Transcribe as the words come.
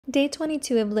Day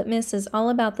 22 of Lipmas is all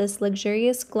about this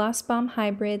luxurious gloss balm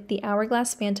hybrid, the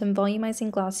Hourglass Phantom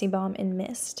Volumizing Glossy Balm in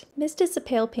Mist. Mist is a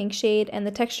pale pink shade, and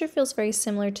the texture feels very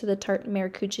similar to the Tarte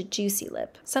Maracuja Juicy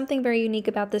Lip. Something very unique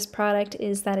about this product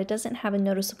is that it doesn't have a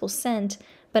noticeable scent,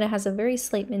 but it has a very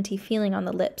slight minty feeling on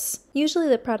the lips. Usually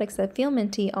the products that feel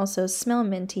minty also smell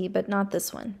minty, but not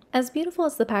this one. As beautiful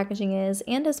as the packaging is,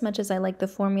 and as much as I like the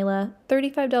formula,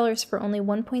 $35 for only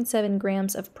 1.7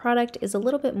 grams of product is a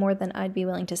little bit more than I'd be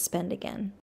willing to spend again.